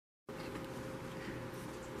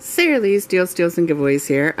Sara Lee's Deals, Steals, and Giveaways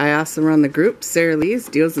here. I also run the group Sara Lee's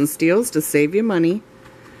Deals and Steals to save you money.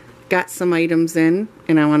 Got some items in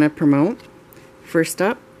and I want to promote. First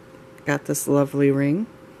up, got this lovely ring.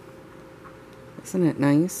 Isn't it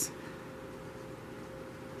nice?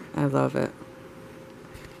 I love it.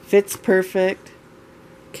 Fits perfect.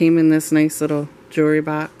 Came in this nice little jewelry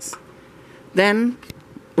box. Then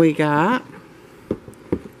we got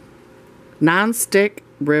non-stick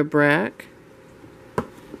rib rack.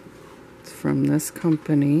 From this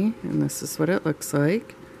company, and this is what it looks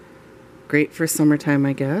like. Great for summertime,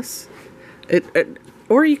 I guess.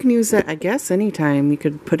 Or you can use it, I guess, anytime. You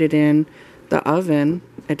could put it in the oven.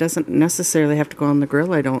 It doesn't necessarily have to go on the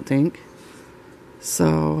grill, I don't think.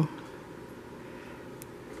 So,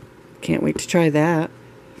 can't wait to try that.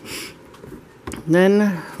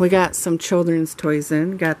 Then we got some children's toys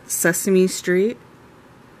in. Got Sesame Street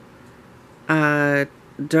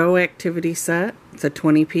dough activity set. It's a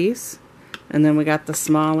 20-piece. And then we got the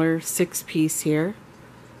smaller 6-piece here.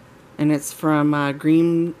 And it's from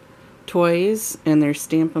Green Toys and their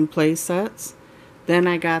Stamp and Play sets. Then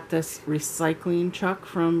I got this recycling chuck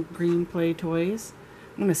from Green Play Toys.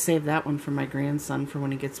 I'm going to save that one for my grandson for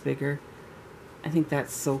when he gets bigger. I think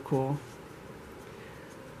that's so cool.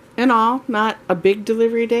 In all, not a big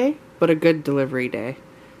delivery day, but a good delivery day.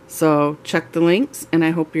 So check the links and I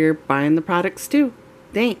hope you're buying the products too.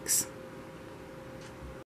 Thanks.